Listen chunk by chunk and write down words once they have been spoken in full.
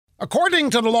According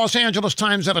to the Los Angeles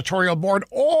Times editorial board,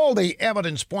 all the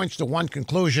evidence points to one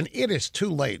conclusion. It is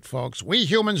too late, folks. We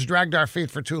humans dragged our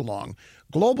feet for too long.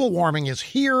 Global warming is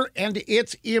here, and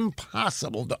it's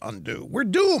impossible to undo. We're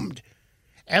doomed.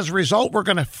 As a result, we're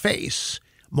going to face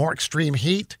more extreme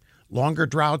heat, longer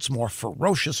droughts, more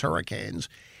ferocious hurricanes,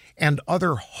 and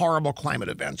other horrible climate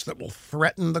events that will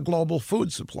threaten the global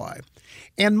food supply.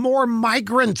 And more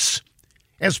migrants,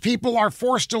 as people are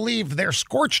forced to leave their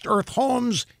scorched earth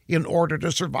homes in order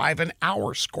to survive in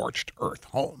our scorched earth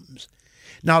homes.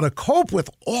 Now, to cope with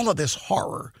all of this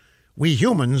horror, we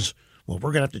humans, well,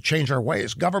 we're going to have to change our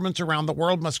ways. Governments around the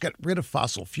world must get rid of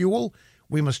fossil fuel.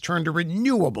 We must turn to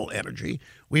renewable energy.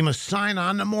 We must sign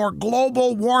on to more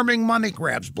global warming money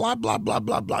grabs, blah, blah, blah,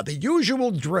 blah, blah, the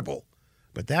usual dribble.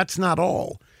 But that's not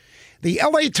all. The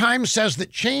LA Times says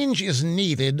that change is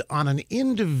needed on an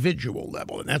individual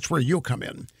level, and that's where you come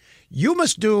in. You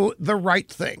must do the right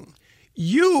thing.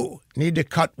 You need to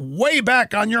cut way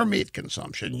back on your meat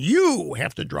consumption. You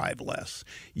have to drive less.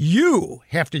 You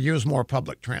have to use more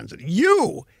public transit.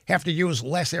 You have to use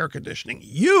less air conditioning.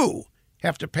 You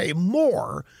have to pay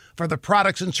more for the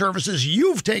products and services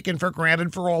you've taken for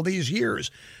granted for all these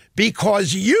years,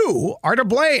 because you are to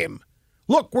blame.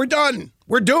 Look, we're done.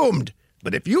 We're doomed.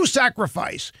 But if you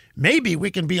sacrifice, maybe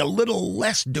we can be a little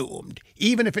less doomed,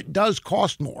 even if it does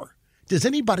cost more. Does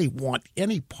anybody want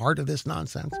any part of this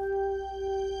nonsense?